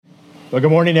Well, good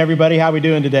morning, everybody. How are we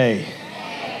doing today?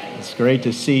 It's great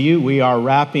to see you. We are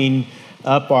wrapping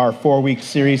up our 4-week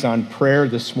series on prayer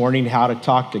this morning, how to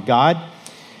talk to God.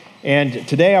 And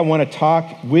today I want to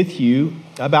talk with you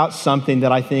about something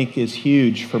that I think is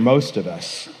huge for most of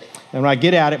us. And I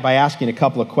get at it by asking a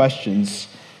couple of questions.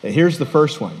 Here's the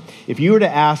first one. If you were to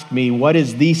ask me what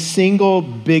is the single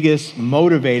biggest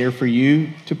motivator for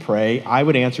you to pray, I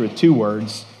would answer with 2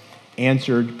 words: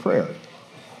 answered prayer.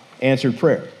 Answered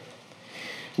prayer.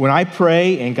 When I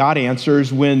pray and God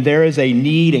answers, when there is a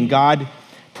need and God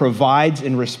provides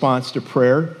in response to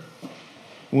prayer,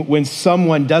 when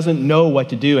someone doesn't know what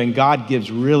to do and God gives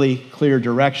really clear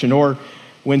direction, or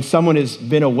when someone has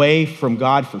been away from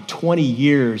God for 20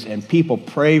 years and people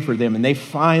pray for them and they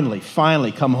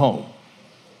finally come home,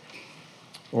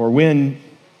 or when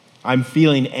I'm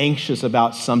feeling anxious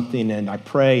about something and I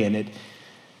pray and it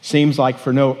seems like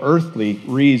for no earthly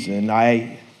reason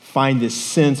I find this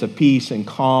sense of peace and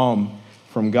calm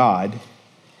from God,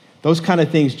 those kind of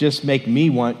things just make me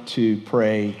want to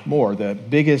pray more. The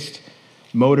biggest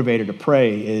motivator to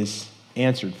pray is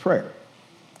answered prayer.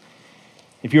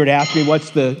 If you were to ask me what's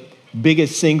the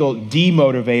biggest single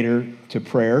demotivator to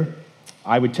prayer,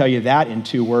 I would tell you that in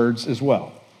 2 words as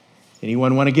well.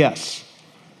 Anyone want to guess?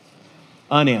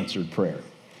 Unanswered prayer.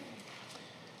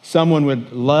 Someone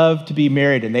would love to be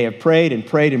married and they have prayed and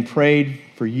prayed and prayed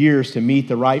for years to meet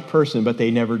the right person, but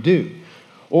they never do.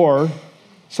 Or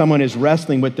someone is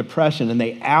wrestling with depression and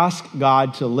they ask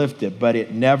God to lift it, but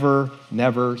it never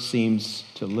seems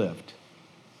to lift.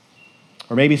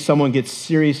 Or maybe someone gets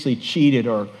seriously cheated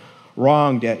or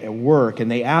wronged at work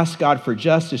and they ask God for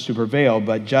justice to prevail,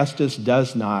 but justice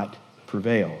does not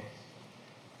prevail.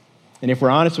 And if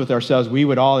we're honest with ourselves, we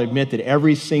would all admit that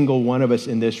every single one of us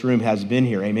in this room has been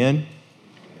here. Amen?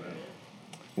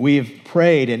 We've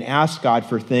prayed and asked God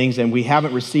for things and we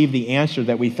haven't received the answer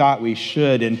that we thought we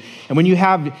should. And when you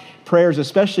have prayers,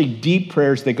 especially deep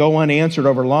prayers that go unanswered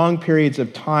over long periods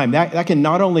of time, that can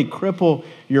not only cripple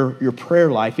your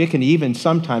prayer life, it can even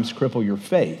sometimes cripple your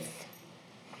faith.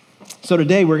 So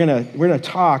today we're gonna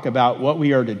talk about what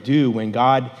we are to do when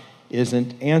God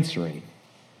isn't answering.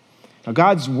 Now,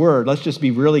 God's word, let's just be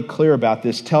really clear about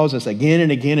this, tells us again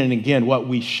and again and again what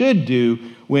we should do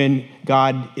when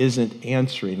God isn't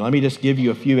answering. Let me just give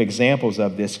you a few examples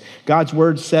of this. God's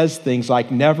word says things like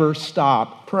never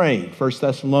stop praying, 1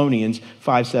 Thessalonians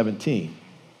 5:17.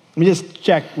 Let me just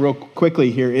check real quickly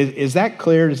here. Is that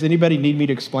clear? Does anybody need me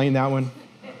to explain that one?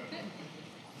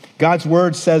 God's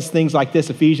word says things like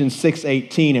this, Ephesians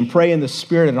 6:18, and pray in the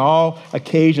Spirit on all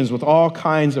occasions with all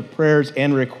kinds of prayers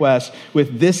and requests.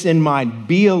 With this in mind,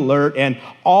 be alert and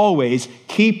always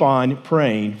keep on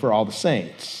praying for all the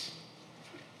saints.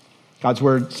 God's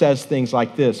word says things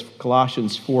like this,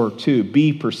 Colossians 4:2,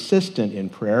 be persistent in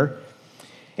prayer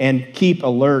and keep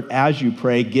alert as you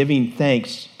pray, giving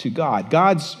thanks to God.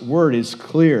 God's word is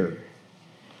clear,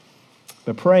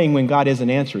 but praying when God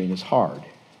isn't answering is hard.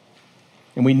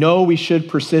 And we know we should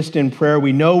persist in prayer.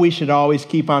 We know we should always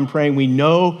keep on praying. We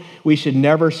know we should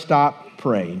never stop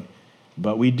praying,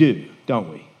 but we do,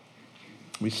 don't we?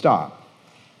 We stop.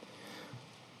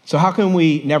 So how can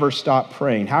we never stop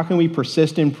praying? How can we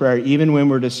persist in prayer even when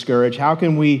we're discouraged? How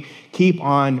can we keep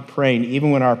on praying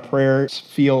even when our prayers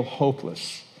feel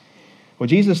hopeless? Well,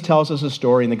 Jesus tells us a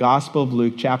story in the Gospel of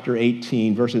Luke, chapter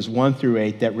 18, verses 1 through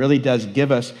 8, that really does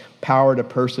give us power to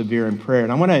persevere in prayer.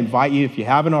 And I want to invite you, if you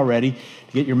haven't already,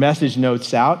 to get your message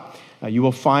notes out. You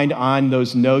will find on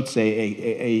those notes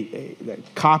a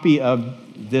copy of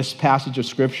this passage of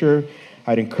Scripture.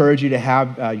 I'd encourage you to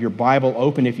have your Bible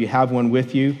open if you have one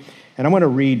with you. And I want to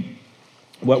read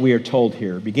what we are told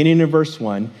here. Beginning in verse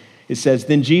 1, it says,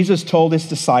 Then Jesus told his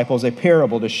disciples a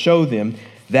parable to show them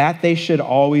that they should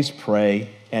always pray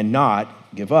and not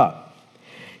give up.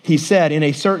 He said, in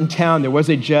a certain town there was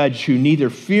a judge who neither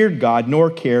feared God nor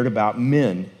cared about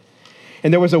men.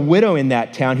 And there was a widow in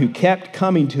that town who kept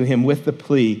coming to him with the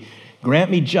plea, grant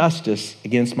me justice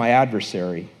against my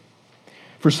adversary.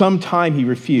 For some time he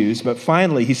refused, but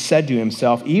finally he said to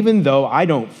himself, even though I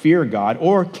don't fear God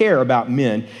or care about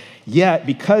men, yet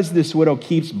because this widow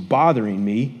keeps bothering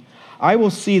me, I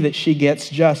will see that she gets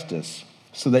justice,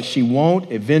 so that she won't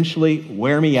eventually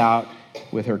wear me out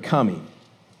with her coming.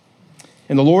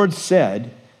 And the Lord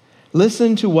said,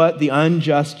 listen to what the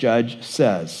unjust judge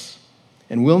says.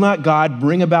 And will not God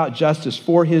bring about justice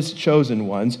for his chosen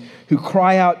ones who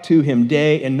cry out to him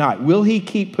day and night? Will he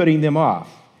keep putting them off?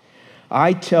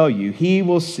 I tell you, he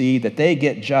will see that they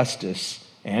get justice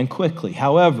and quickly.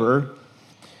 However,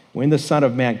 when the Son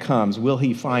of Man comes, will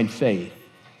he find faith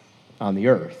on the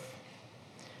earth?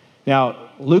 Now,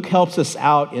 Luke helps us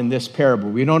out in this parable.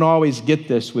 We don't always get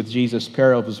this with Jesus'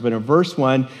 parables, but in verse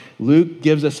 1, Luke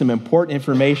gives us some important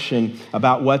information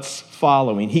about what's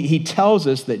following. He tells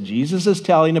us that Jesus is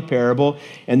telling a parable,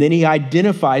 and then he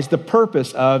identifies the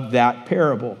purpose of that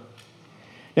parable.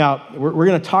 Now, we're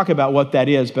going to talk about what that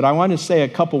is, but I want to say a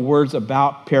couple words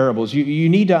about parables. You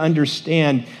need to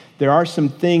understand there are some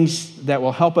things that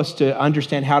will help us to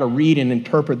understand how to read and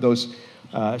interpret those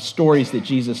stories that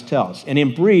Jesus tells. And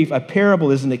in brief, a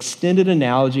parable is an extended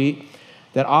analogy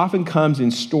that often comes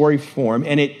in story form,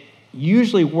 and it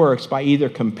usually works by either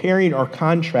comparing or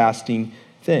contrasting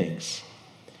things.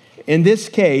 In this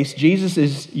case, Jesus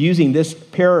is using this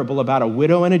parable about a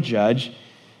widow and a judge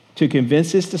to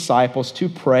convince his disciples to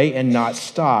pray and not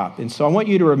stop. And so I want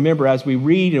you to remember as we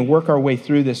read and work our way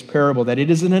through this parable that it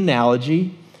is an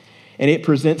analogy, and it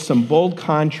presents some bold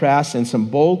contrasts and some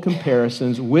bold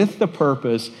comparisons with the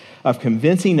purpose of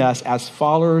convincing us as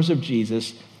followers of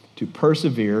Jesus to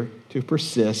persevere, to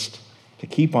persist, to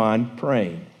keep on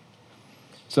praying.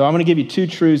 So I'm going to give you two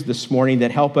truths this morning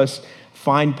that help us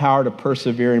find power to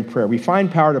persevere in prayer. We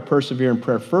find power to persevere in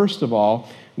prayer, first of all,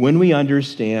 when we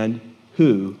understand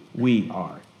who we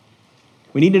are.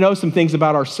 We need to know some things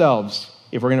about ourselves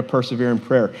if we're going to persevere in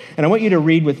prayer. And I want you to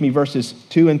read with me verses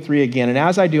 2 and 3 again. And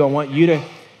as I do, I want you to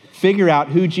figure out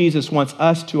who Jesus wants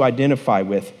us to identify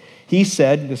with. He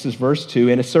said, this is verse 2,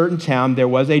 in a certain town there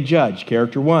was a judge,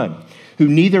 character 1, who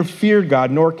neither feared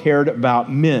God nor cared about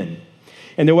men.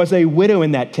 And there was a widow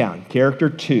in that town, character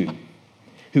 2,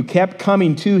 who kept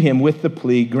coming to him with the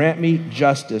plea, grant me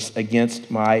justice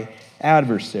against my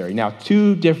adversary. Now,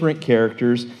 two different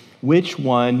characters. Which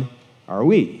one are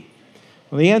we?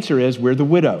 Well, the answer is we're the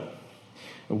widow.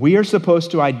 We are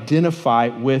supposed to identify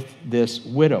with this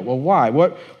widow. Well, why?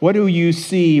 What do you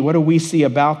see? What do we see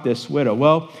about this widow?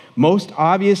 Well, most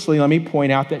obviously, let me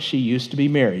point out that she used to be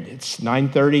married. It's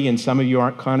 9:30 and some of you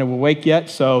aren't kind of awake yet,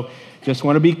 so just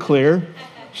want to be clear.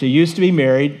 She used to be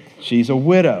married. She's a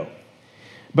widow.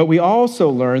 But we also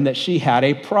learn that she had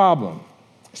a problem.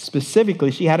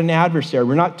 Specifically, she had an adversary.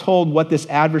 We're not told what this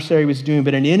adversary was doing,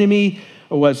 but an enemy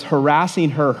was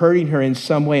harassing her, hurting her in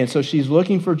some way. And so she's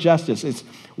looking for justice. It's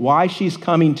why she's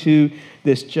coming to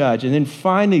this judge. And then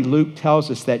finally, Luke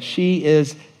tells us that she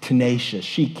is tenacious.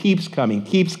 She keeps coming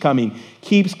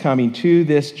to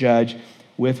this judge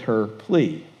with her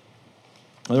plea.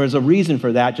 Well, there's a reason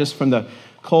for that, just from the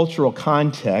cultural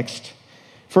context.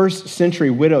 First century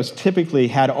widows typically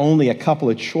had only a couple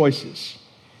of choices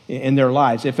in their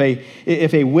lives. If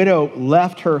a widow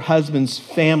left her husband's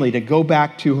family to go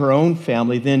back to her own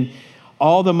family, then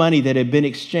all the money that had been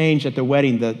exchanged at the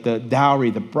wedding, the dowry,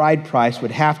 the bride price,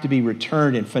 would have to be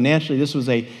returned. And financially, this was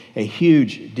a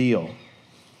huge deal.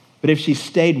 But if she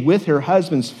stayed with her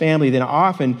husband's family, then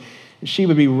often she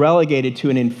would be relegated to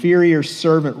an inferior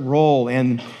servant role.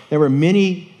 And there were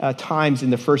many times in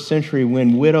the first century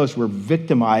when widows were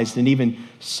victimized and even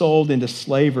sold into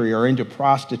slavery or into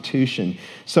prostitution.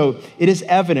 So it is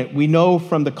evident, we know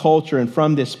from the culture and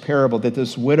from this parable that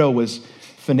this widow was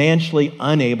financially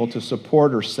unable to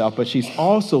support herself, but she's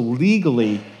also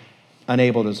legally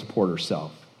unable to support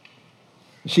herself.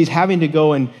 She's having to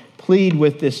go and plead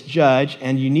with this judge,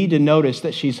 and you need to notice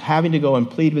that she's having to go and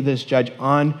plead with this judge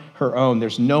on her own.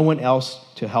 There's no one else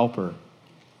to help her.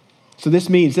 So this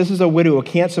means this is a widow who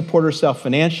can't support herself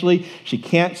financially, she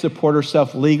can't support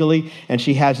herself legally, and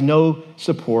she has no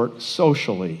support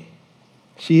socially.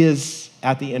 She is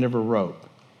at the end of her rope.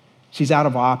 She's out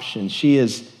of options. She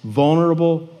is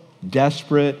vulnerable,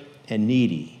 desperate, and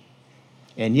needy.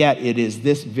 And yet it is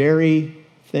this very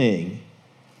thing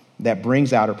that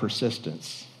brings out her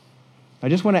persistence. I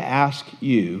just want to ask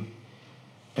you,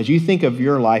 as you think of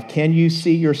your life, can you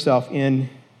see yourself in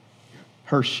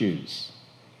her shoes?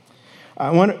 I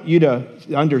want you to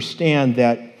understand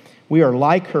that we are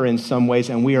like her in some ways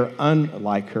and we are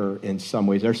unlike her in some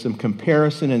ways. There's some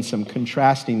comparison and some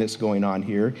contrasting that's going on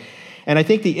here. And I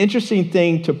think the interesting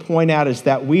thing to point out is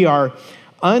that we are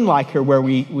unlike her where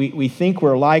we think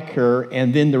we're like her,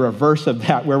 and then the reverse of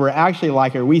that, where we're actually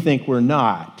like her, we think we're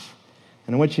not.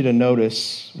 And I want you to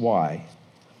notice why.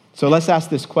 So let's ask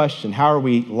this question. How are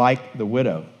we like the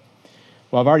widow?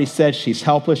 Well, I've already said she's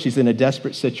helpless. She's in a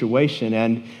desperate situation,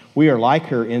 and we are like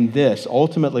her in this.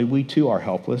 Ultimately, we too are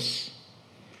helpless.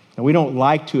 And we don't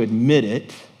like to admit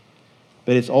it,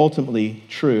 but it's ultimately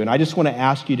true. And I just want to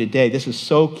ask you today, this is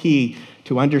so key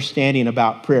to understanding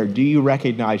about prayer. Do you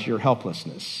recognize your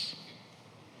helplessness?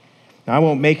 Now, I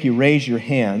won't make you raise your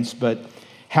hands, but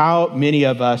how many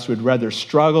of us would rather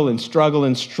struggle and struggle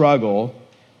and struggle,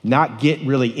 not get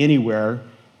really anywhere,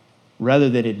 rather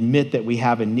than admit that we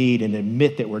have a need and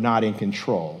admit that we're not in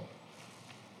control?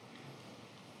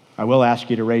 I will ask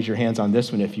you to raise your hands on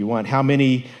this one if you want. How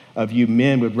many of you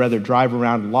men would rather drive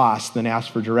around lost than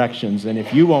ask for directions? And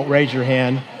if you won't raise your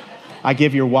hand, I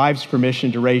give your wives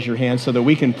permission to raise your hand so that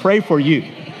we can pray for you.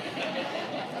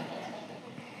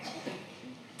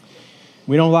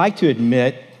 We don't like to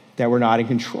admit that we're not in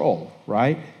control,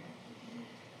 right?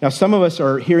 Now, some of us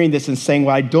are hearing this and saying,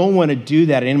 well, I don't want to do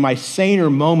that. And in my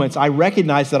saner moments, I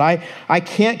recognize that I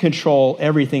can't control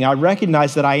everything. I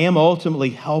recognize that I am ultimately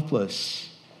helpless.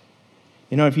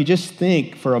 You know, if you just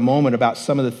think for a moment about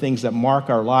some of the things that mark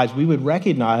our lives, we would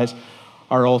recognize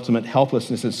our ultimate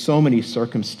helplessness in so many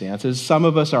circumstances. Some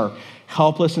of us are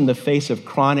helpless in the face of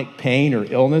chronic pain or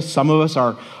illness. Some of us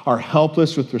are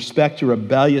helpless with respect to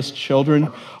rebellious children.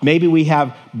 Maybe we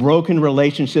have broken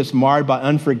relationships marred by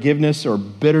unforgiveness or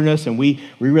bitterness, and we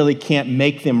really can't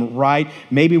make them right.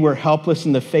 Maybe we're helpless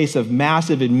in the face of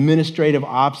massive administrative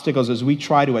obstacles as we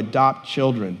try to adopt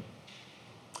children.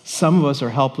 Some of us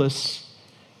are helpless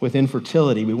with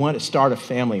infertility. We want to start a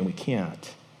family and we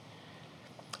can't.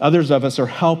 Others of us are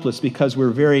helpless because we're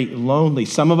very lonely.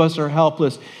 Some of us are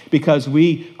helpless because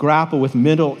we grapple with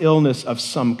mental illness of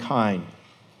some kind.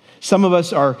 Some of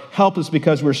us are helpless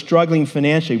because we're struggling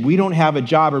financially. We don't have a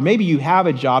job, or maybe you have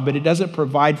a job, but it doesn't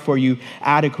provide for you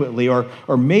adequately,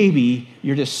 or maybe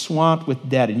you're just swamped with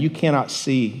debt and you cannot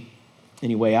see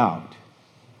any way out.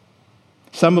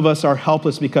 Some of us are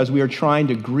helpless because we are trying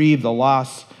to grieve the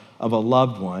loss of a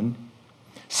loved one.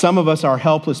 Some of us are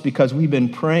helpless because we've been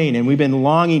praying and we've been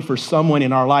longing for someone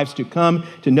in our lives to come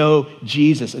to know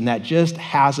Jesus, and that just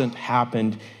hasn't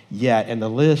happened yet. And the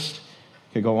list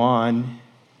could go on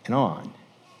and on.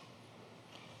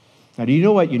 Now, do you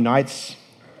know what unites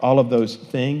all of those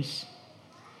things?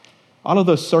 All of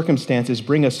those circumstances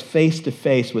bring us face to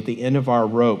face with the end of our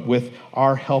rope, with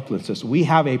our helplessness. We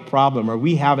have a problem, or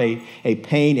we have a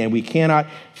pain, and we cannot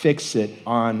fix it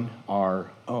on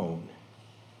our own.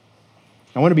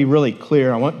 I want to be really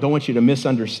clear. Don't want you to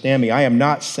misunderstand me. I am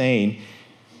not saying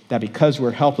that because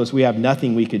we're helpless, we have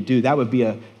nothing we could do. That would be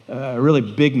a really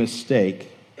big mistake.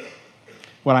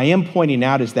 What I am pointing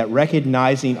out is that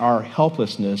recognizing our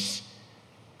helplessness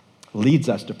leads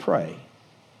us to pray.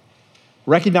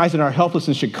 Recognizing our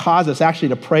helplessness should cause us actually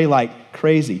to pray like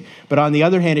crazy. But on the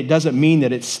other hand, it doesn't mean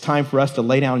that it's time for us to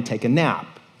lay down and take a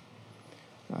nap.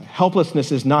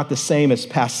 Helplessness is not the same as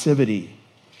passivity.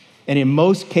 And in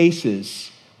most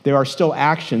cases, there are still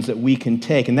actions that we can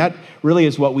take. And that really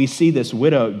is what we see this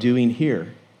widow doing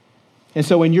here. And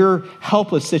so in your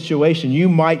helpless situation, you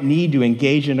might need to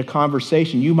engage in a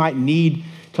conversation. You might need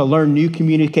to learn new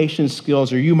communication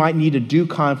skills, or you might need to do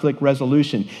conflict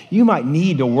resolution. You might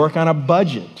need to work on a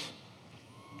budget,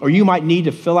 or you might need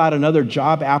to fill out another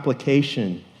job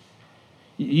application.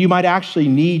 You might actually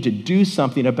need to do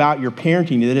something about your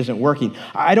parenting that isn't working.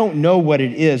 I don't know what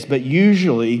it is, but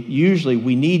usually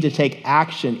we need to take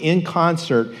action in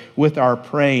concert with our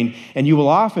praying. And you will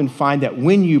often find that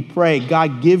when you pray,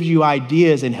 God gives you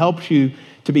ideas and helps you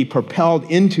to be propelled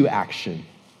into action.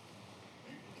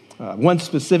 One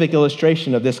specific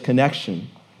illustration of this connection,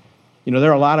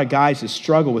 there are a lot of guys that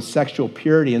struggle with sexual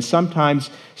purity, and sometimes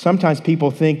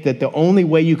people think that the only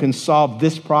way you can solve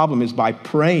this problem is by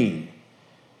praying.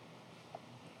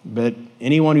 But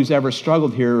anyone who's ever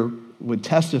struggled here would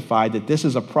testify that this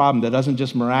is a problem that doesn't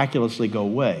just miraculously go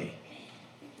away.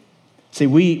 See,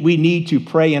 we need to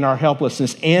pray in our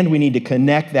helplessness, and we need to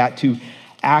connect that to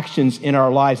actions in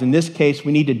our lives. In this case,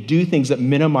 we need to do things that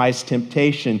minimize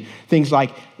temptation, things like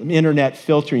internet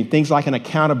filtering, things like an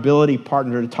accountability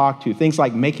partner to talk to, things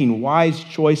like making wise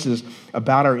choices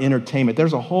about our entertainment.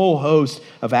 There's a whole host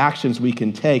of actions we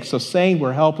can take. So saying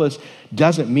we're helpless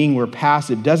doesn't mean we're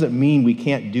passive, doesn't mean we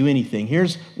can't do anything.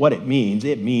 Here's what it means.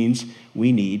 It means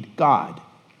we need God.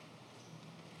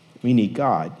 We need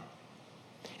God.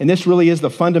 And this really is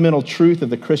the fundamental truth of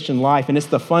the Christian life, and it's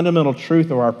the fundamental truth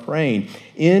of our praying.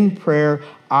 In prayer,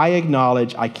 I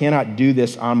acknowledge I cannot do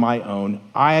this on my own.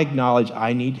 I acknowledge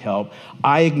I need help.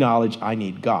 I acknowledge I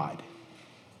need God.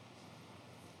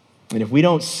 And if we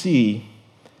don't see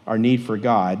our need for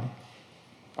God,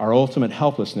 our ultimate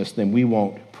helplessness, then we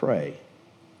won't pray.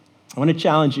 I want to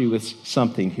challenge you with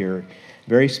something here,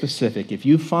 very specific. If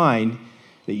you find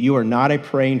that you are not a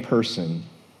praying person,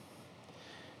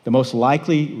 the most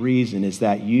likely reason is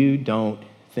that you don't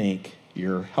think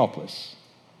you're helpless.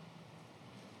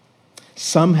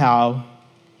 Somehow,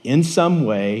 in some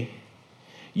way,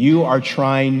 you are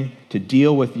trying to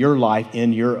deal with your life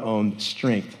in your own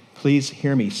strength. Please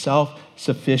hear me.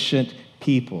 Self-sufficient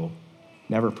people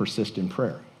never persist in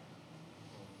prayer.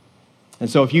 And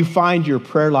so if you find your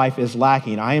prayer life is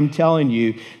lacking, I am telling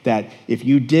you that if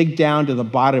you dig down to the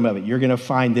bottom of it, you're going to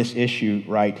find this issue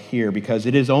right here, because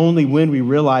it is only when we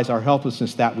realize our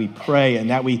helplessness that we pray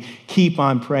and that we keep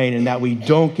on praying and that we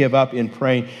don't give up in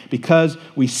praying, because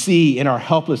we see in our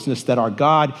helplessness that our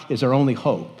God is our only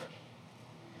hope.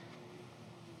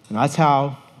 And that's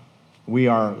how we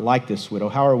are like this widow.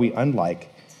 How are we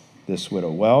unlike this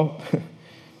widow? Well,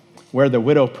 where the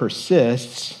widow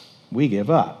persists, we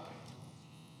give up.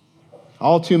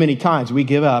 All too many times we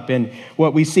give up, and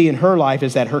what we see in her life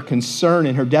is that her concern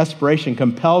and her desperation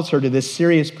compels her to this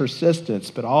serious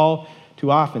persistence, but all too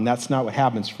often that's not what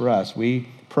happens for us. We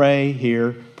pray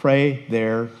here, pray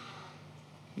there,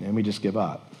 and we just give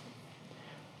up.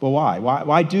 Well, why?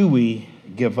 Why do we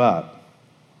give up?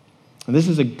 And this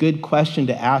is a good question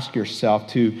to ask yourself,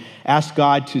 to ask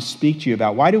God to speak to you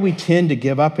about. Why do we tend to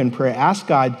give up in prayer? Ask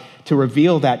God to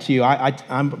reveal that to you. I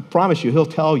promise you, He'll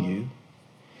tell you.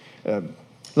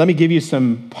 Let me give you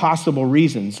some possible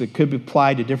reasons that could be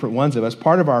applied to different ones of us.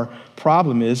 Part of our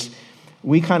problem is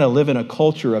we kind of live in a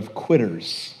culture of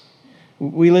quitters.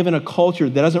 We live in a culture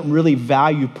that doesn't really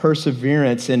value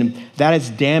perseverance, and that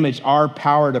has damaged our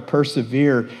power to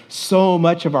persevere. So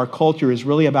much of our culture is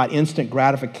really about instant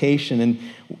gratification, and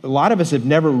a lot of us have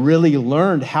never really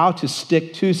learned how to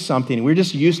stick to something. We're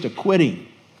just used to quitting.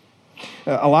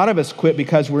 A lot of us quit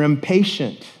because we're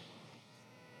impatient.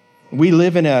 We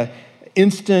live in an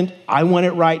instant, I want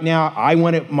it right now, I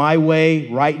want it my way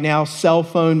right now, cell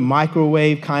phone,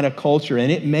 microwave kind of culture, and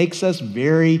it makes us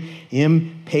very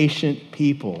impatient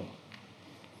people.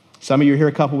 Some of you were here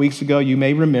a couple weeks ago. You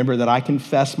may remember that I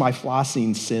confessed my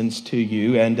flossing sins to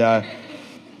you, and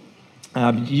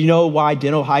you know why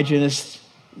dental hygienists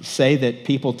say that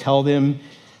people tell them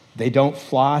they don't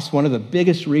floss? One of the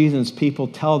biggest reasons people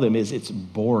tell them is it's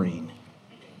boring.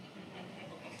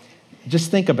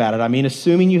 Just think about it. I mean,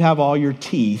 assuming you have all your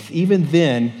teeth, even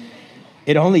then,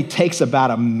 it only takes about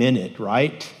a minute,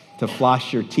 right, to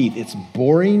floss your teeth. It's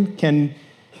boring. Can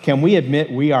we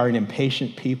admit we are an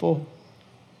impatient people?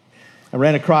 I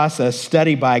ran across a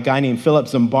study by a guy named Philip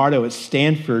Zimbardo at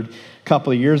Stanford a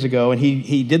couple of years ago, and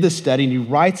he did this study, and he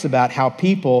writes about how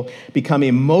people become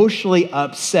emotionally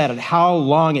upset at how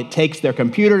long it takes their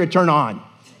computer to turn on.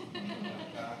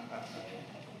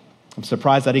 I'm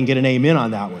surprised I didn't get an amen on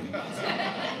that one.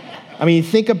 I mean,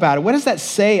 think about it. What does that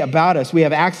say about us? We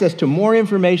have access to more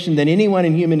information than anyone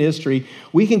in human history.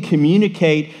 We can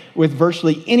communicate with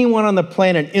virtually anyone on the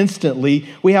planet instantly.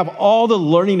 We have all the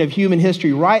learning of human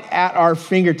history right at our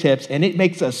fingertips, and it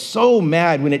makes us so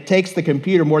mad when it takes the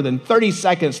computer more than 30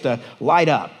 seconds to light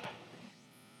up.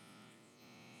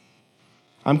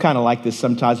 I'm kind of like this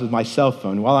sometimes with my cell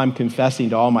phone. While I'm confessing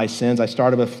to all my sins, I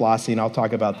started with flossing. I'll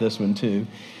talk about this one too.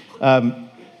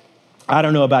 I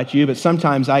don't know about you, but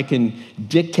sometimes I can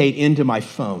dictate into my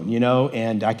phone,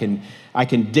 and I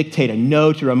can dictate a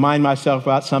note to remind myself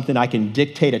about something. I can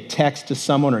dictate a text to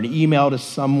someone or an email to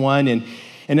someone,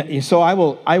 and so I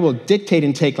will dictate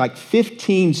and take like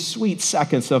 15 sweet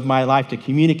seconds of my life to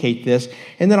communicate this,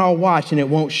 and then I'll watch and it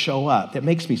won't show up. That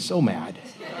makes me so mad.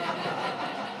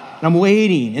 And I'm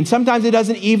waiting, and sometimes it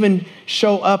doesn't even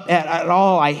show up at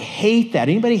all. I hate that.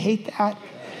 Anybody hate that?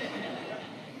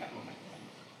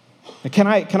 Can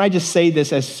I just say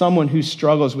this as someone who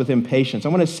struggles with impatience? I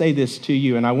want to say this to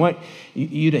you, and I want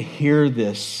you to hear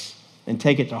this and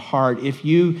take it to heart. If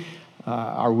you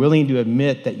are willing to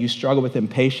admit that you struggle with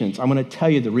impatience, I'm going to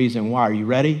tell you the reason why. Are you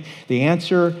ready? The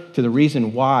answer to the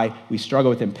reason why we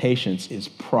struggle with impatience is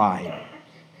pride.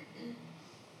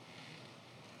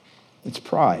 It's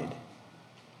pride.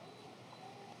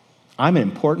 I'm an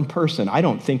important person. I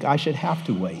don't think I should have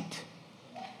to wait.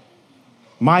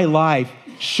 My life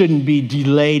shouldn't be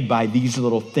delayed by these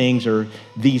little things or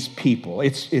these people.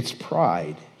 It's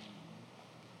pride.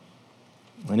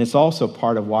 And it's also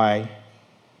part of why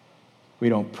we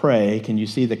don't pray. Can you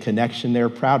see the connection there?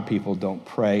 Proud people don't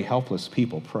pray. Helpless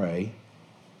people pray.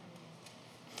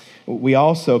 We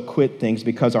also quit things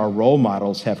because our role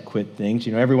models have quit things.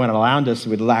 Everyone around us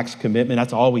lacks commitment.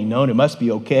 That's all we know, and it must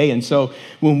be okay. And so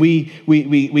when we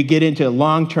get into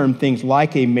long-term things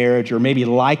like a marriage or maybe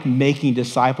like making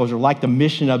disciples or like the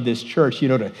mission of this church,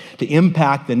 to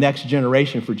impact the next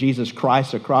generation for Jesus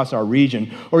Christ across our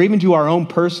region, or even to our own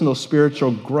personal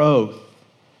spiritual growth,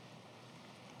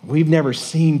 we've never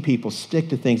seen people stick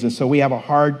to things, and so we have a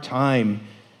hard time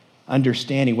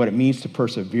understanding what it means to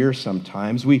persevere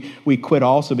sometimes. We quit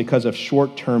also because of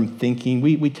short-term thinking.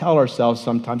 We tell ourselves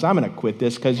sometimes, I'm going to quit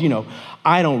this because,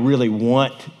 I don't really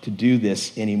want to do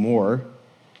this anymore.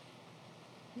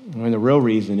 And the real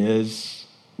reason is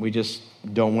we just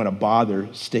don't want to bother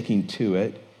sticking to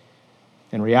it.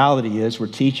 And reality is we're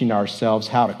teaching ourselves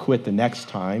how to quit the next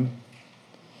time.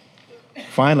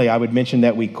 Finally, I would mention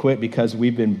that we quit because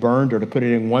we've been burned, or to put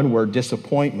it in one word,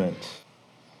 disappointment,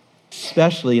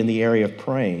 especially in the area of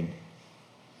praying.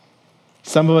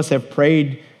 Some of us have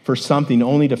prayed for something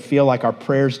only to feel like our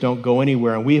prayers don't go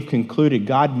anywhere, and we have concluded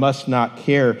God must not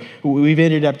care. We've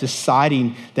ended up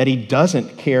deciding that he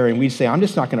doesn't care, and we say, I'm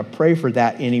just not going to pray for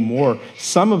that anymore.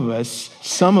 Some of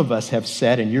us have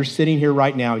said, and you're sitting here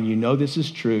right now and you know this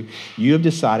is true, you have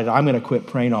decided, I'm going to quit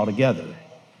praying altogether.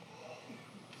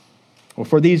 Well,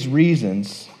 for these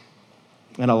reasons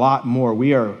and a lot more,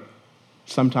 we are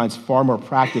sometimes far more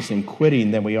practiced in quitting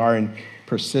than we are in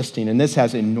persisting. And this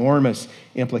has enormous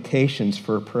implications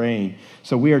for praying.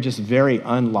 So we are just very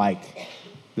unlike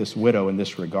this widow in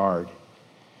this regard.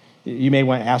 You may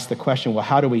want to ask the question, well,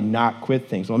 how do we not quit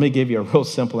things? Well, let me give you a real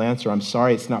simple answer. I'm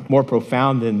sorry, it's not more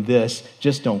profound than this.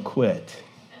 Just don't quit.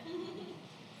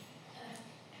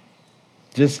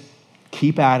 Just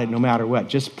keep at it no matter what.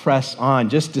 Just press on.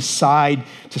 Just decide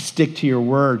to stick to your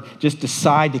word. Just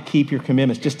decide to keep your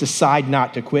commitments. Just decide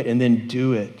not to quit and then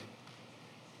do it.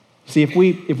 See, if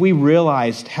we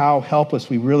realized how helpless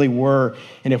we really were,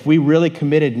 and if we really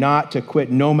committed not to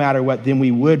quit no matter what, then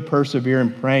we would persevere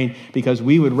in praying, because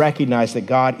we would recognize that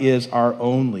God is our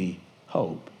only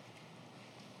hope.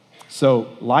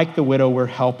 So, like the widow, we're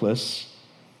helpless.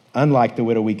 Unlike the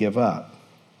widow, we give up.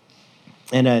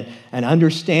 And an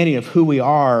understanding of who we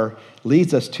are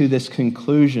leads us to this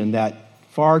conclusion that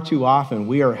far too often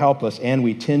we are helpless and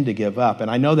we tend to give up.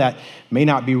 And I know that may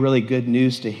not be really good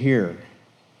news to hear.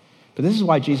 But this is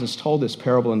why Jesus told this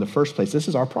parable in the first place. This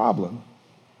is our problem.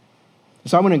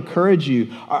 So I want to encourage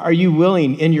you, are you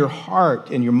willing in your heart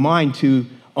and your mind to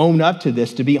own up to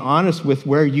this, to be honest with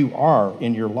where you are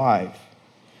in your life?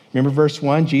 Remember verse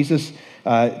 1? Jesus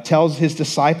tells his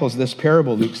disciples this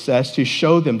parable, Luke says, to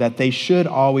show them that they should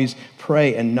always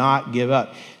pray and not give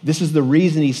up. This is the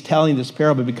reason he's telling this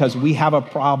parable, because we have a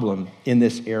problem in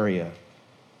this area.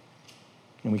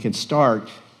 And we can start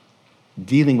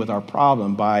dealing with our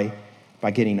problem by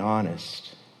getting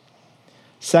honest.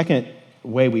 Second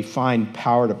way we find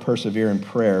power to persevere in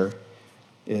prayer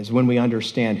is when we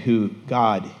understand who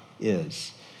God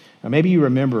is. Now, maybe you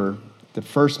remember the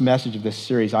first message of this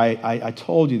series. I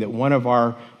told you that one of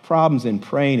our problems in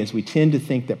praying is we tend to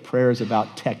think that prayer is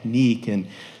about technique and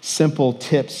simple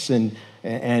tips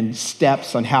and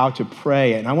steps on how to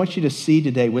pray. And I want you to see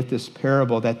today with this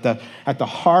parable that at the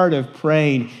heart of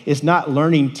praying is not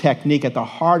learning technique. At the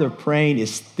heart of praying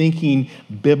is thinking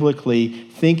biblically,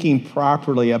 thinking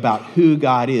properly about who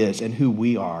God is and who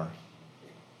we are.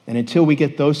 And until we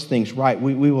get those things right,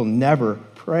 we will never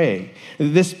pray.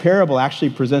 This parable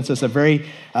actually presents us a very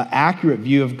accurate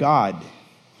view of God.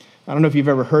 I don't know if you've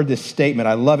ever heard this statement.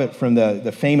 I love it from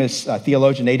the famous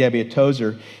theologian A.W.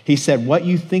 Tozer. He said, what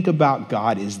you think about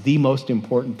God is the most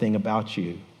important thing about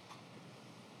you.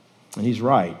 And he's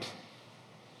right.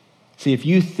 See, if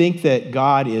you think that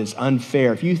God is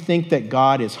unfair, if you think that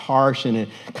God is harsh and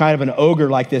kind of an ogre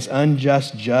like this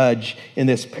unjust judge in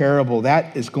this parable,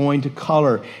 that is going to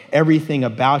color everything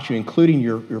about you, including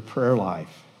your prayer life.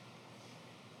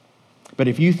 But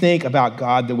if you think about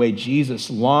God the way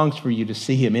Jesus longs for you to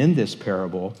see him in this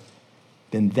parable,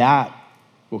 then that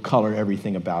will color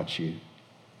everything about you.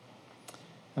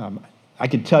 I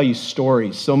could tell you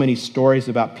stories, so many stories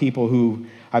about people who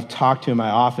I've talked to in my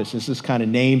office. This is kind of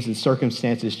names and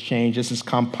circumstances change. This is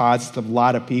composites of a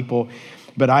lot of people.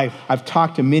 But I've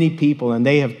talked to many people, and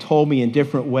they have told me in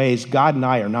different ways, God and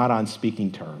I are not on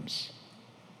speaking terms.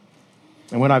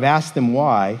 And when I've asked them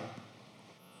why,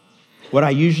 what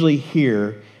I usually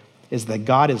hear is that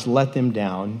God has let them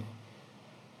down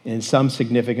in some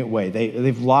significant way.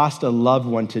 They've lost a loved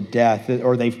one to death,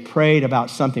 or they've prayed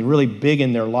about something really big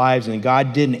in their lives, and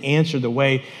God didn't answer the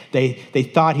way they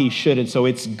thought he should, and so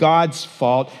it's God's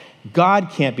fault. God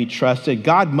can't be trusted.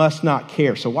 God must not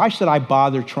care. So why should I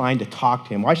bother trying to talk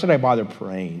to him? Why should I bother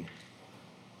praying?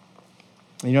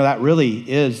 You know, that really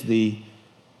is the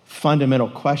fundamental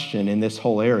question in this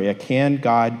whole area. Can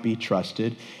God be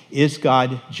trusted? Is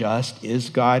God just? Is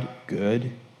God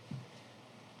good?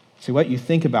 See, what you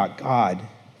think about God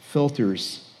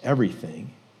filters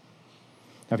everything.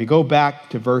 Now, if you go back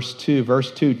to verse 2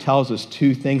 tells us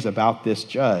two things about this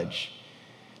judge.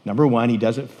 Number one, he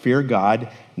doesn't fear God.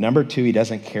 Number two, he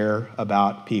doesn't care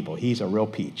about people. He's a real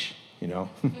peach, you know.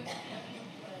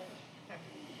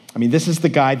 I mean, this is the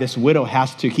guy this widow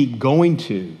has to keep going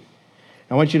to.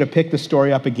 I want you to pick the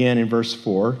story up again in verse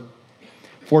 4.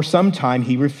 For some time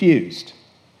he refused.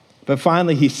 But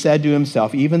finally, he said to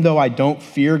himself, even though I don't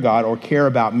fear God or care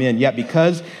about men, yet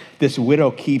because this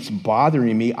widow keeps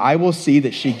bothering me, I will see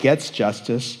that she gets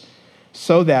justice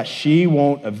so that she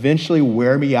won't eventually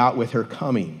wear me out with her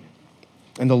coming.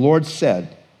 And the Lord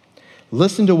said,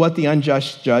 listen to what the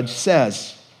unjust judge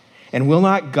says. And will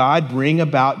not God bring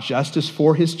about justice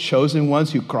for his chosen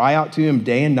ones who cry out to him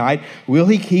day and night? Will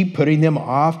he keep putting them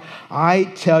off? I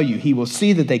tell you, he will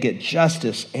see that they get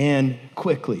justice and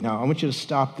quickly. Now, I want you to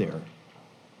stop there.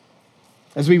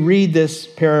 As we read this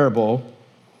parable,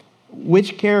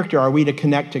 which character are we to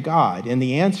connect to God? And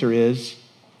the answer is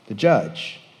the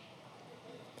judge.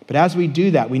 But as we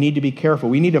do that, we need to be careful.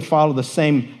 We need to follow the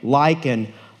same like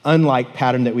and unlike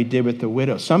pattern that we did with the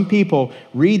widow. Some people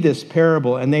read this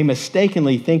parable and they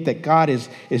mistakenly think that God is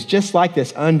just like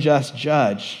this unjust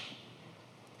judge.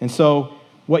 And so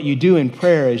what you do in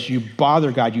prayer is you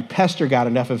bother God, you pester God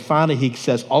enough, and finally he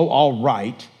says, oh, all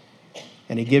right,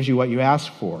 and he gives you what you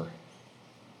ask for.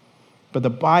 But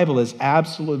the Bible is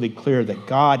absolutely clear that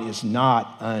God is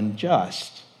not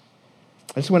unjust.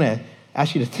 I just want to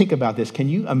ask you to think about this. Can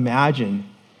you imagine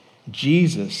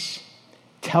Jesus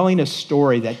telling a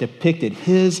story that depicted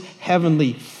his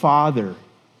heavenly Father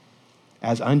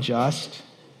as unjust?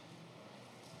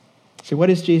 So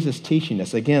what is Jesus teaching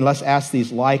us? Again, let's ask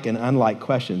these like and unlike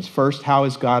questions. First, how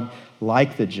is God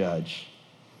like the judge?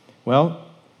 Well,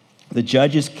 the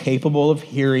judge is capable of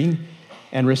hearing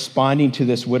and responding to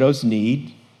this widow's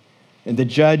need. And the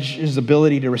judge's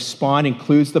ability to respond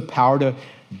includes the power to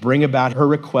bring about her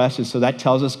request. And so that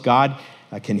tells us God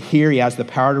can hear. He has the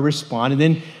power to respond.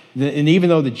 And even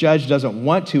though the judge doesn't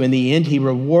want to, in the end, he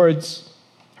rewards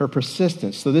her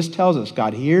persistence. So this tells us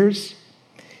God hears,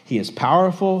 he is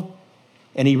powerful,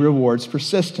 and he rewards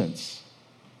persistence.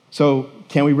 So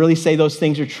can we really say those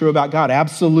things are true about God?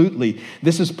 Absolutely.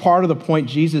 This is part of the point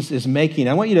Jesus is making.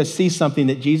 I want you to see something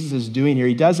that Jesus is doing here.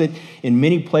 He does it in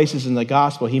many places in the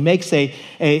gospel. He makes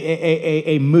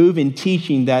a move in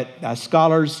teaching that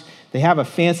scholars, they have a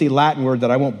fancy Latin word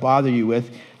that I won't bother you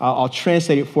with. I'll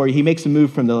translate it for you. He makes a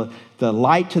move from the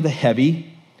light to the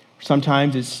heavy.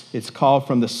 Sometimes it's called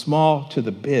from the small to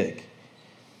the big.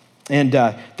 And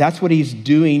that's what he's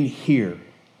doing here.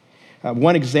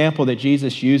 One example that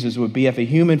Jesus uses would be if a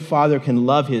human father can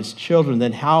love his children,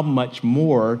 then how much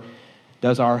more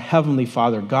does our Heavenly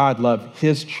Father, God, love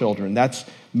his children? That's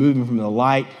moving from the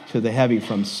light to the heavy,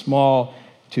 from small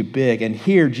to big. And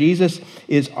here, Jesus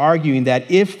is arguing that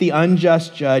if the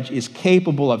unjust judge is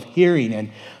capable of hearing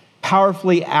and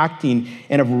powerfully acting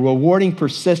and of rewarding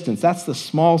persistence, that's the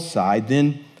small side,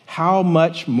 then how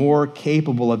much more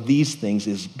capable of these things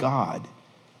is God?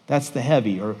 That's the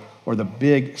heavy or the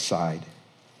big side.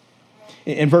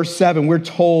 In verse 7, we're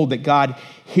told that God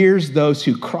hears those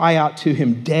who cry out to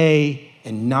him day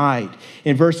and night.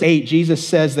 In verse 8, Jesus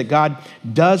says that God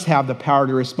does have the power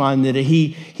to respond, that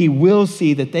he will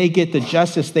see that they get the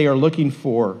justice they are looking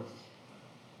for.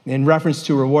 In reference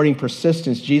to rewarding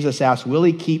persistence, Jesus asks, will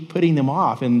he keep putting them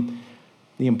off? And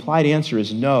the implied answer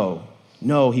is no.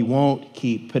 No, he won't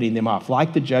keep putting them off.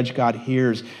 Like the judge, God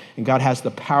hears, and God has the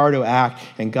power to act,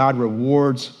 and God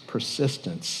rewards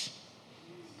persistence.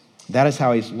 That is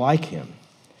how he's like him.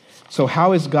 So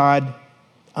how is God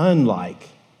unlike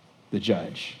the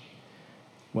judge?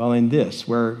 Well, in this,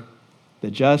 where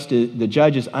the judge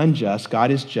is unjust,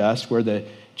 God is just. Where the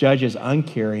judge is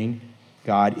uncaring,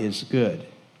 God is good.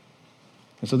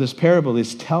 And so this parable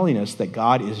is telling us that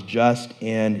God is just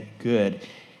and good.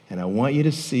 And I want you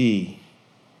to see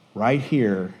right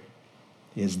here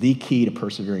is the key to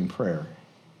persevering prayer.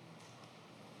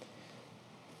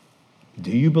 Do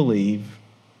you believe,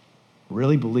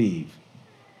 really believe,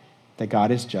 that God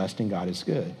is just and God is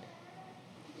good?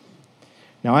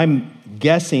 Now, I'm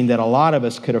guessing that a lot of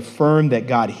us could affirm that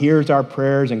God hears our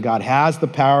prayers and God has the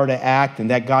power to act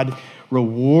and that God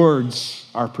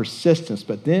rewards our persistence.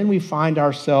 But then we find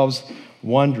ourselves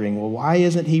wondering, well, why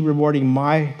isn't he rewarding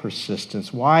my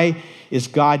persistence? Why is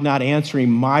God not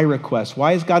answering my request?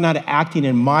 Why is God not acting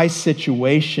in my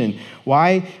situation?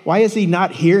 Why is he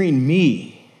not hearing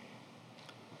me?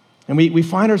 And we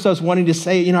find ourselves wanting to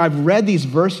say, I've read these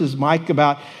verses, Mike,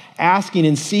 about asking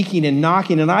and seeking and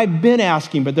knocking, and I've been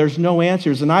asking, but there's no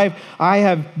answers. And I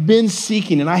have been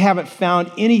seeking, and I haven't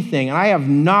found anything. And I have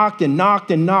knocked and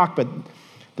knocked and knocked, but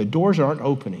the doors aren't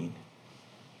opening.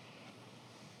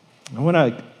 I want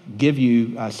to give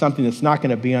you something that's not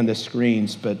going to be on the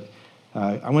screens, but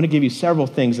I want to give you several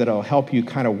things that will help you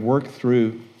kind of work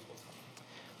through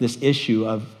this issue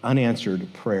of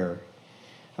unanswered prayer.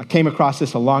 I came across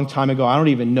this a long time ago. I don't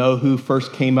even know who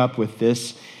first came up with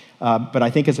this, but I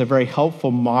think it's a very helpful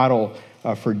model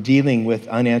for dealing with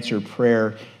unanswered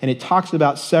prayer. And it talks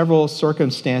about several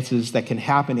circumstances that can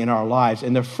happen in our lives.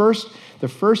 And the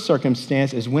first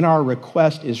circumstance is when our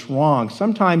request is wrong.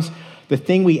 Sometimes the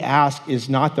thing we ask is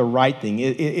not the right thing.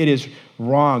 It is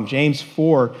wrong. James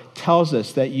 4 tells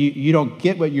us that you don't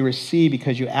get what you receive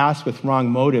because you ask with wrong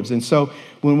motives. And so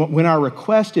when our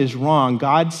request is wrong,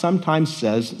 God sometimes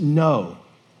says no.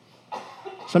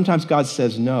 Sometimes God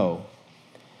says no.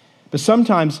 But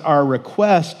sometimes our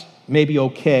request may be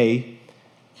okay,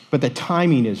 but the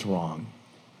timing is wrong.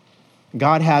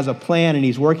 God has a plan and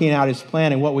he's working out his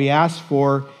plan, and what we ask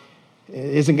for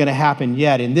isn't going to happen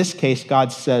yet. In this case,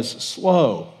 God says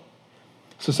slow.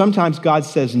 So sometimes God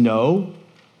says no.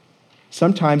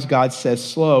 Sometimes God says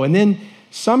slow. And then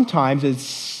sometimes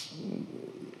it's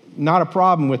not a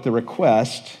problem with the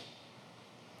request,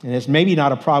 and it's maybe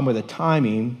not a problem with the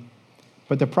timing,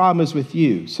 but the problem is with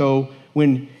you. So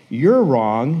when you're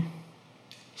wrong,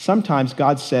 sometimes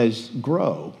God says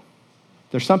grow.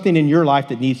 There's something in your life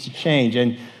that needs to change.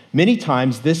 And many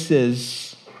times this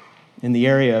is in the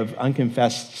area of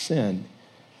unconfessed sin.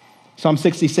 Psalm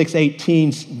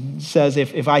 66:18 says,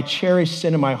 if I cherish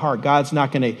sin in my heart, God's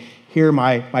not going to hear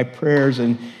my prayers.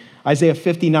 And Isaiah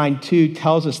 59:2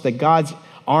 tells us that God's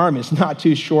arm is not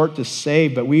too short to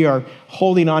save, but we are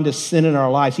holding on to sin in our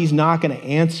lives. He's not going to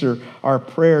answer our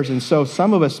prayers. And so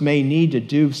some of us may need to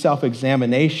do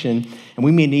self-examination, and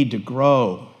we may need to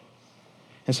grow.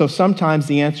 And so sometimes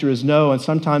the answer is no, and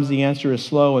sometimes the answer is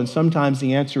slow, and sometimes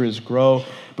the answer is grow.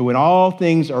 But when all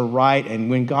things are right and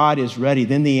when God is ready,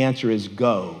 then the answer is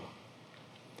go.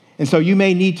 And so you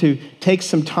may need to take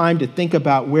some time to think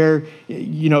about where,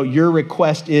 your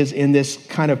request is in this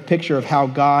kind of picture of how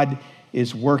God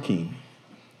is working.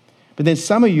 But then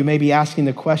some of you may be asking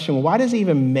the question, well, why does he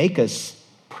even make us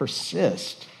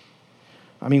persist?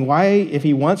 I mean, why, if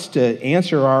he wants to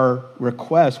answer our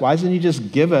request, why doesn't he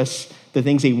just give us the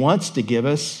things he wants to give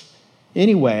us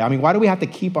anyway? I mean, why do we have to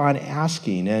keep on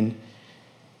asking? And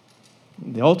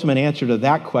the ultimate answer to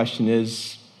that question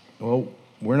is, well,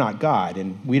 we're not God,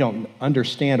 and we don't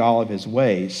understand all of his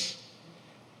ways.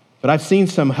 But I've seen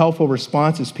some helpful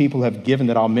responses people have given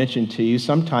that I'll mention to you.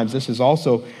 Sometimes this is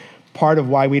also part of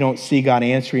why we don't see God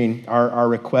answering our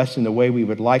requests in the way we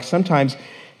would like. Sometimes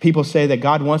people say that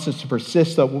God wants us to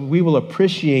persist so we will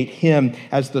appreciate him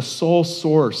as the sole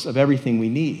source of everything we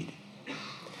need.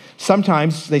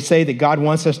 Sometimes they say that God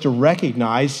wants us to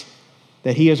recognize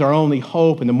that he is our only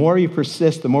hope, and the more we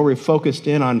persist, the more we're focused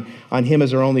in on him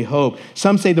as our only hope.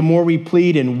 Some say the more we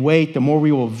plead and wait, the more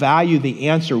we will value the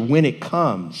answer when it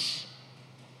comes.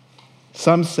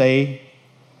 Some say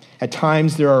at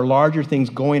times there are larger things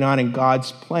going on in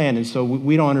God's plan, and so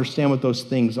we don't understand what those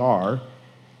things are.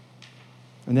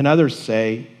 And then others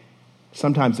say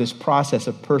sometimes this process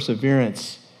of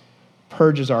perseverance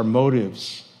purges our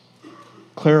motives,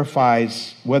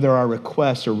 clarifies whether our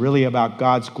requests are really about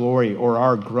God's glory or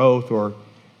our growth, or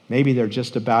maybe they're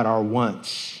just about our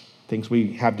wants, things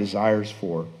we have desires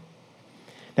for.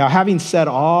 Now, having said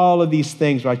all of these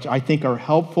things, which I think are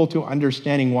helpful to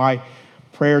understanding why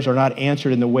prayers are not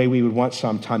answered in the way we would want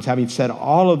sometimes, having said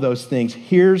all of those things,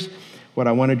 here's what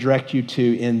I want to direct you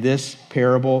to in this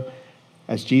parable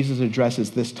as Jesus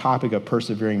addresses this topic of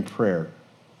persevering prayer.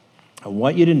 I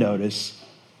want you to notice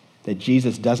that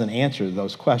Jesus doesn't answer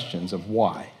those questions of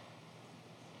why.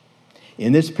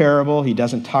 In this parable, he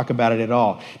doesn't talk about it at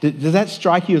all. Does that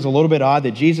strike you as a little bit odd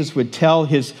that Jesus would tell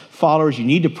his followers, you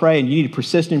need to pray and you need to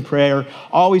persist in prayer,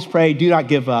 always pray, do not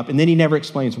give up, and then he never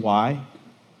explains why?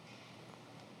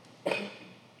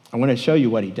 I want to show you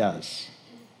what he does.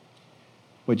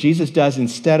 What Jesus does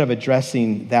instead of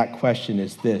addressing that question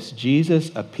is this: Jesus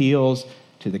appeals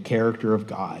to the character of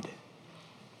God.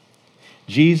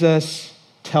 Jesus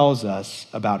tells us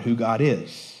about who God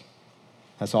is.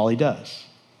 That's all he does.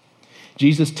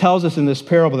 Jesus tells us in this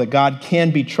parable that God can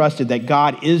be trusted, that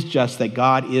God is just, that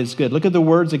God is good. Look at the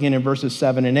words again in verses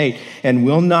 7 and 8. And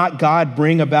will not God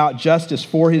bring about justice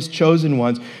for his chosen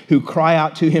ones who cry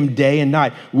out to him day and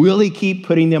night? Will he keep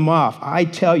putting them off? I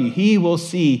tell you, he will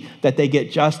see that they get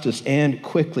justice, and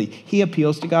quickly. He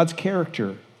appeals to God's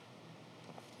character.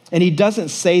 And he doesn't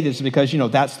say this because,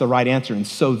 that's the right answer, and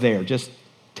so there, just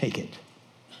take it.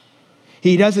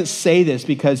 He doesn't say this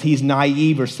because he's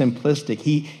naive or simplistic.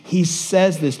 He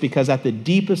says this because at the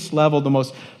deepest level, the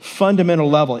most fundamental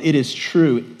level, it is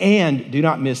true. And do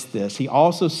not miss this. He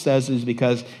also says this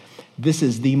because this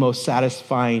is the most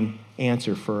satisfying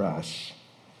answer for us,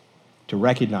 to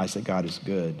recognize that God is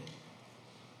good.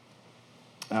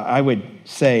 I would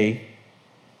say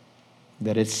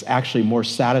that it's actually more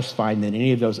satisfying than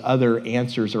any of those other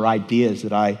answers or ideas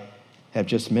that I have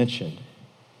just mentioned.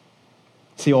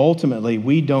 See, ultimately,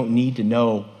 we don't need to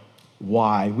know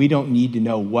why. We don't need to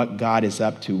know what God is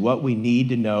up to. What we need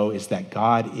to know is that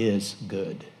God is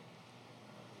good.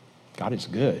 God is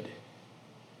good.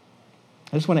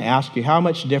 I just want to ask you, how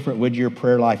much different would your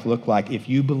prayer life look like if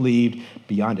you believed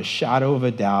beyond a shadow of a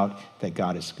doubt that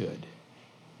God is good?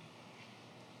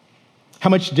 How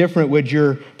much different would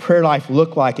your prayer life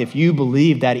look like if you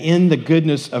believed that in the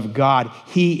goodness of God,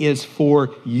 He is for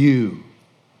you?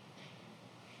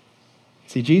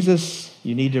 See, Jesus,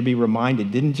 you need to be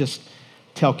reminded, didn't just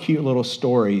tell cute little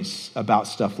stories about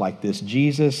stuff like this.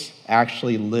 Jesus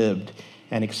actually lived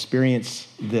and experienced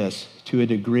this to a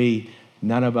degree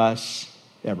none of us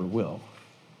ever will.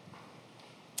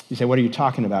 You say, what are you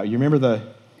talking about? You remember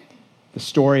the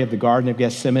story of the Garden of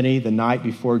Gethsemane the night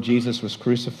before Jesus was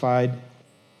crucified?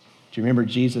 Do you remember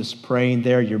Jesus praying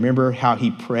there? You remember how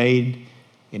he prayed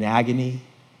in agony?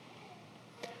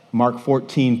 Mark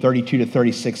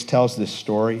 14:32-36 tells this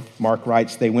story. Mark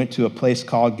writes, they went to a place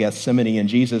called Gethsemane, and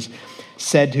Jesus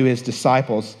said to his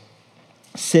disciples,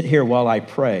 sit here while I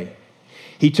pray.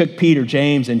 He took Peter,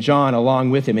 James, and John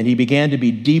along with him, and he began to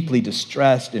be deeply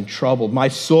distressed and troubled. My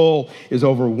soul is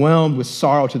overwhelmed with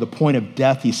sorrow to the point of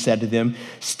death, he said to them.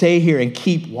 Stay here and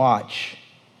keep watch.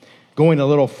 Going a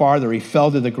little farther, he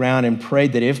fell to the ground and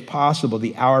prayed that if possible,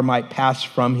 the hour might pass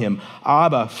from him.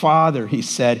 Abba, Father, he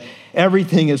said,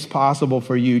 everything is possible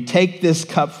for you. Take this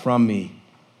cup from me,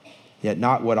 yet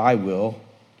not what I will,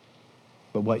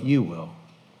 but what you will.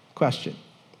 Question.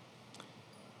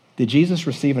 Did Jesus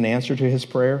receive an answer to his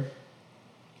prayer?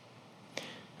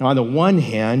 Now, on the one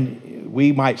hand,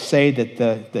 we might say that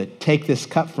the take this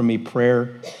cup from me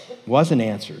prayer wasn't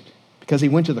answered because he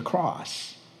went to the cross.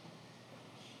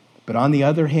 But on the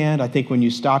other hand, I think when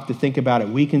you stop to think about it,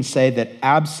 we can say that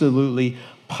absolutely,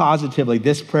 positively,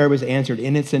 this prayer was answered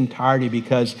in its entirety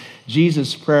because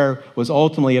Jesus' prayer was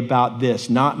ultimately about this,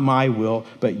 not my will,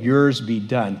 but yours be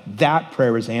done. That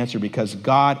prayer was answered because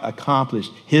God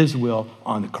accomplished his will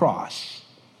on the cross.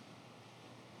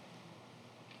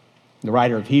 The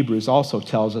writer of Hebrews also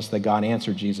tells us that God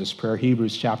answered Jesus' prayer.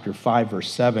 Hebrews chapter 5,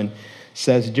 verse 7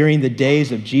 says, during the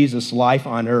days of Jesus' life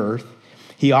on earth,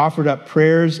 he offered up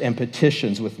prayers and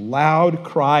petitions with loud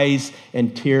cries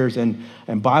and tears. And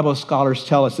Bible scholars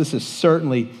tell us this is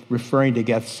certainly referring to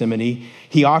Gethsemane.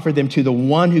 He offered them to the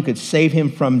one who could save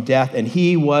him from death, and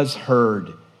he was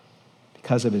heard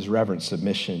because of his reverent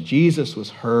submission. Jesus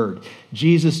was heard.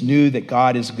 Jesus knew that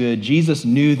God is good. Jesus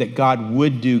knew that God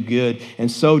would do good. And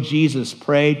so Jesus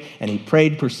prayed, and he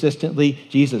prayed persistently.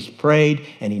 Jesus prayed,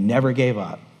 and he never gave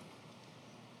up.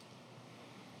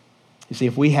 You see,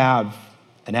 if we have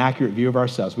an accurate view of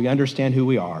ourselves, we understand who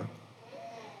we are,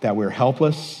 that we're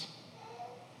helpless,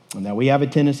 and that we have a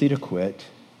tendency to quit.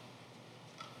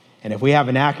 And if we have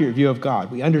an accurate view of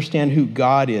God, we understand who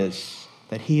God is,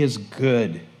 that he is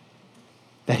good,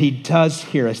 that he does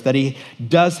hear us, that he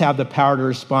does have the power to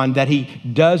respond, that he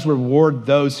does reward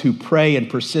those who pray and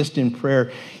persist in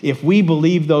prayer. If we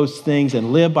believe those things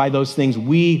and live by those things,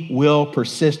 we will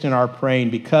persist in our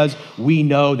praying because we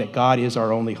know that God is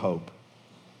our only hope.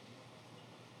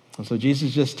 And so Jesus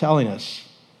is just telling us,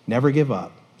 never give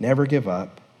up, never give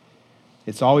up.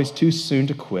 It's always too soon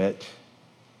to quit.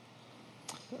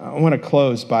 I want to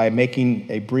close by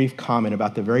making a brief comment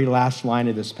about the very last line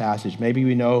of this passage. Maybe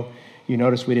you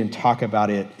notice we didn't talk about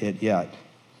it yet.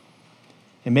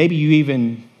 And maybe you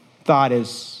even thought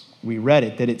as we read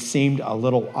it that it seemed a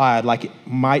little odd, like it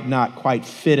might not quite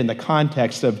fit in the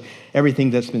context of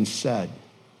everything that's been said.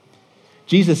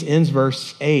 Jesus ends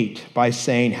verse 8 by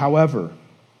saying, however,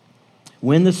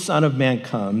 when the Son of Man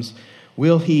comes,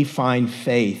 will he find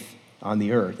faith on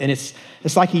the earth? And it's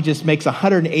like he just makes a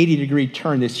 180-degree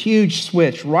turn, this huge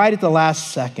switch right at the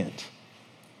last second.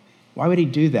 Why would he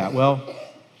do that? Well,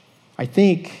 I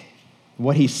think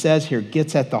what he says here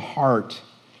gets at the heart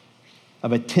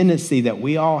of a tendency that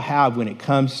we all have when it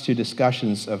comes to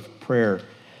discussions of prayer,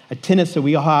 a tendency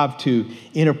we all have to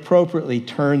inappropriately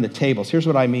turn the tables. Here's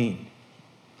what I mean.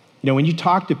 When you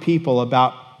talk to people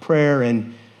about prayer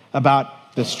and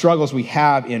about the struggles we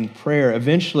have in prayer,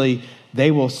 eventually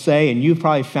they will say, and you've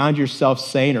probably found yourself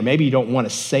saying, or maybe you don't want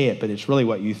to say it, but it's really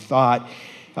what you thought,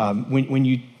 when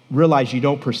you realize you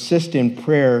don't persist in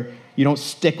prayer, you don't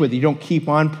stick with it, you don't keep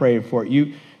on praying for it,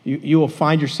 you will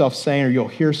find yourself saying, or you'll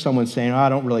hear someone saying, I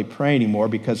don't really pray anymore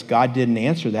because God didn't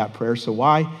answer that prayer, so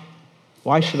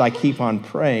why should I keep on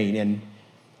praying? And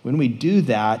when we do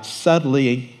that,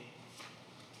 suddenly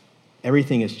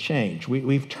everything has changed.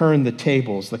 We've turned the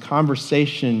tables. The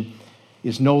conversation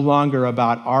is no longer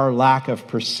about our lack of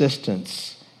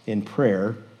persistence in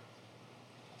prayer.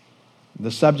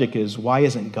 The subject is, why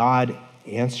isn't God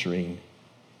answering?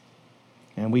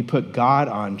 and we put God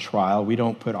on trial, we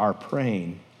don't put our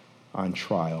praying on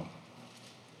trial.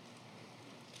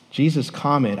 Jesus'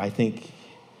 comment, I think,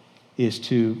 is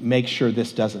to make sure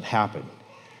this doesn't happen.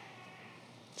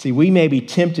 See, we may be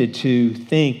tempted to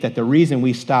think that the reason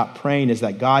we stop praying is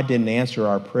that God didn't answer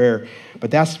our prayer,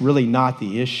 but that's really not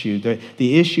the issue.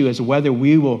 The issue is whether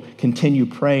we will continue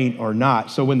praying or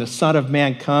not. So when the Son of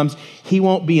Man comes, he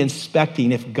won't be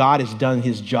inspecting if God has done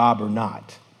his job or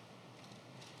not.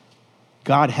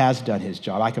 God has done his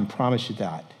job. I can promise you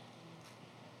that.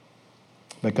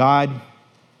 But God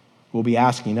will be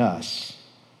asking us,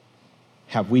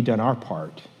 have we done our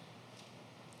part?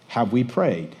 Have we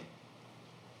prayed?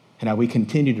 And have we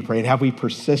continued to pray? And have we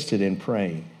persisted in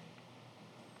praying?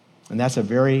 And that's a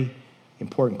very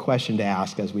important question to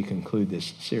ask as we conclude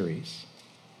this series.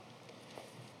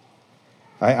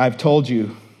 I've told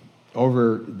you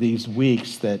over these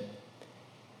weeks that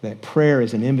prayer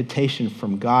is an invitation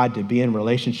from God to be in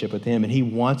relationship with him, and he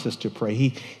wants us to pray.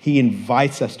 He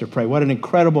invites us to pray. What an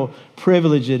incredible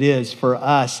privilege it is for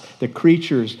us, the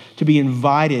creatures, to be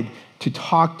invited to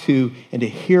talk to and to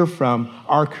hear from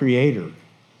our Creator.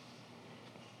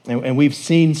 And we've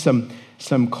seen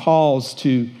some calls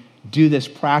to do this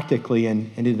practically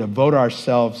and to devote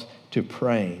ourselves to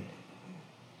praying.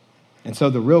 And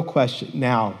so the real question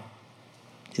now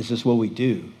is just will we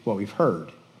do what we've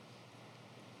heard?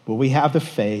 Will we have the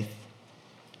faith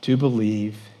to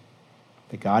believe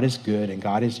that God is good and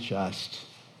God is just,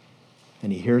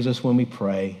 and he hears us when we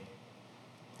pray,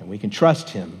 and we can trust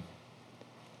him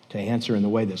to answer in the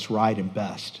way that's right and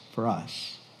best for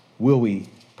us? Will we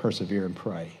persevere and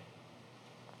pray?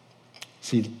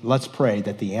 See, let's pray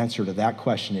that the answer to that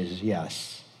question is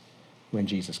yes when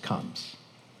Jesus comes.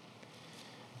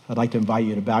 I'd like to invite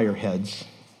you to bow your heads,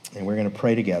 and we're going to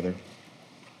pray together.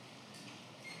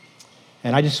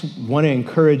 And I just want to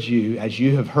encourage you, as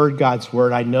you have heard God's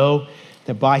word, I know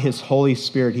that by his Holy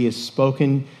Spirit, he has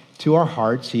spoken to our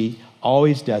hearts. He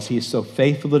always does. He is so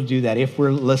faithful to do that if we're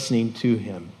listening to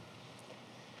him.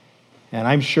 And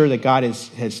I'm sure that God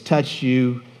has touched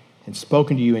you and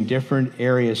spoken to you in different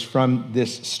areas from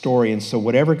this story. And so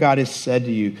whatever God has said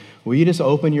to you, will you just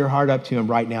open your heart up to him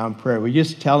right now in prayer? Will you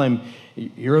just tell him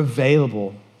you're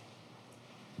available?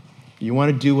 You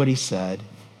want to do what he said.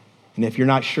 And if you're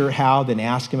not sure how, then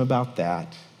ask him about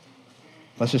that.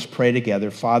 Let's just pray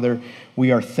together. Father,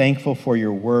 we are thankful for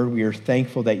your word. We are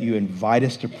thankful that you invite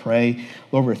us to pray.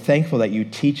 Lord, we're thankful that you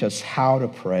teach us how to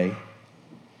pray.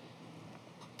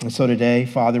 And so today,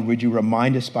 Father, would you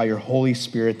remind us by your Holy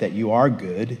Spirit that you are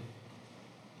good,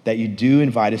 that you do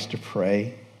invite us to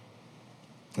pray,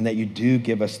 and that you do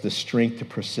give us the strength to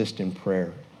persist in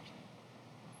prayer.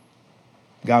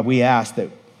 God, we ask that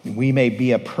we may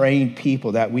be a praying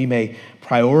people, that we may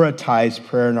prioritize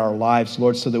prayer in our lives,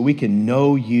 Lord, so that we can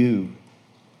know you.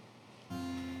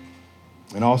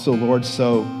 And also, Lord,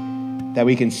 so that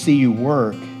we can see you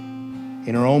work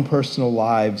in our own personal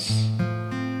lives,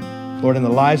 Lord, in the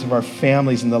lives of our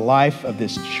families, in the life of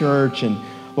this church, and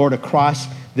Lord, across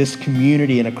this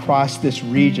community and across this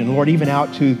region, Lord, even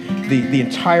out to the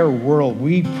entire world.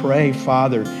 We pray,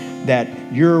 Father,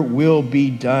 that your will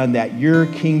be done, that your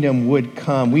kingdom would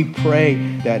come. We pray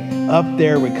that up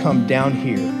there would come down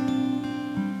here,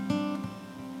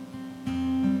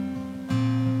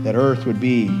 that earth would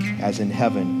be as in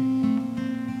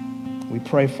heaven. We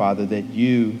pray, Father, that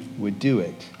you would do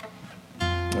it.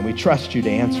 And we trust you to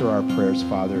answer our prayers,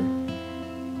 Father,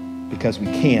 because we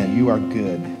can. You are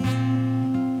good.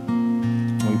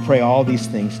 And we pray all these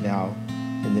things now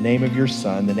in the name of your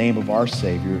Son, the name of our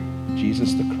Savior,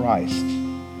 Jesus the Christ.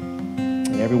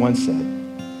 And everyone said,